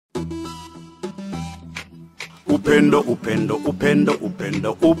Upendo, upendo, upendo,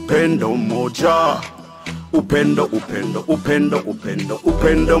 upendo, upendo moja. Upendo, upendo, upendo, upendo,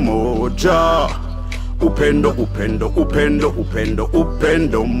 upendo moja. Upendo, upendo, upendo, upendo,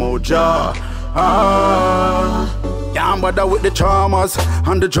 upendo moja. Can't bother with the charmers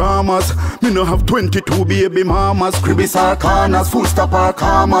and the dramas. Me no have 22 baby mamas. Cribbies are corners, full stop are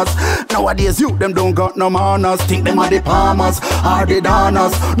commas. Nowadays you them don't got no manners. Think them are the palmers, are the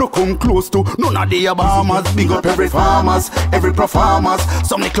donors. No come close to none of the Obamas. Big up every farmers, every performers.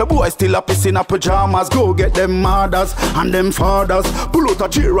 Some little boys still a piss in a pajamas. Go get them mothers and them fathers. Pull out a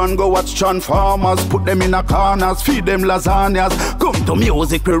chair and go watch Transformers. Put them in a corners, feed them lasagnas. Come to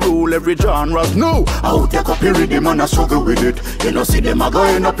music, we rule every genre. No, I'll take up a rhythm and I struggle with it. You know see them a go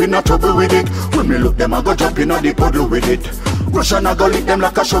end up in a trouble with it. When me look them a go jump in a the puddle with it. Rush and I go lick them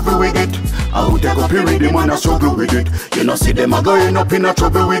like a shovel with it. I'll take up a rhythm and I struggle with it. You know see them a go end up in a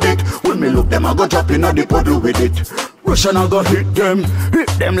trouble with it. When me look them a go jump in a the puddle with it. Rush and I go hit them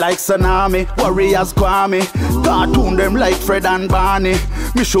like tsunami. Warriors Kwame, cartoon them like Fred and Barney.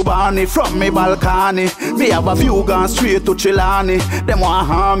 Me Shubani from me balcony. Me have a view gone straight to Chilani. Them want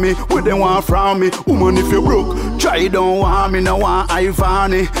harm me, what they want from me. Woman if you broke, try don't want me. No want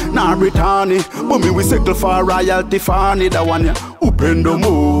Ivani, nah Brittany. But me we settle for royalty funny. That one ya Upendo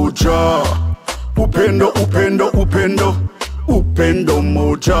moja. Upendo, upendo, upendo, upendo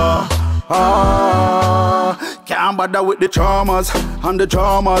moja. Can't bother with the charmers and the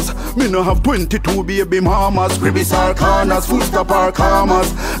dramas. Me no have 22 baby mamas. Cribbies are corners, full stop are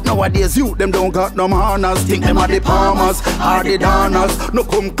commas. Nowadays you them don't got no manners. Think them are the palmers, are the donors. No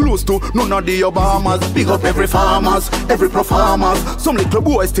come close to none of the Obamas. Big up every farmers, every performers. Some little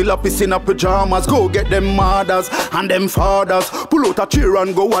boys still a piss in a pajamas. Go get them mothers and them fathers. Pull out a chair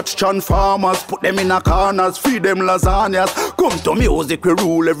and go watch Transformers. Put them in a corners, feed them lasagnas. Come to music, we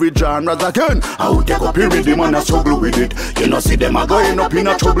rule every genre. Again, I'll take up a rhythm and I struggle with it. You know see them a go end up in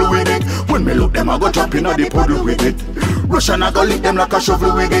a trouble with it. When me look them a go jump in a the puddle with it. Rush and I go lick them like a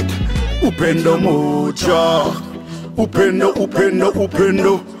shovel with it. Upendo moja. Upendo, upendo,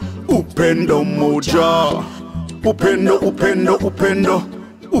 upendo, upendo moja. Upendo, upendo, upendo,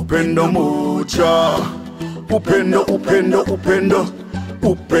 upendo moja. Upendo, upendo, upendo,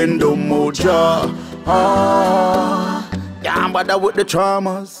 upendo moja. Can't bother with the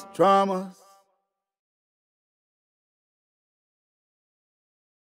dramas.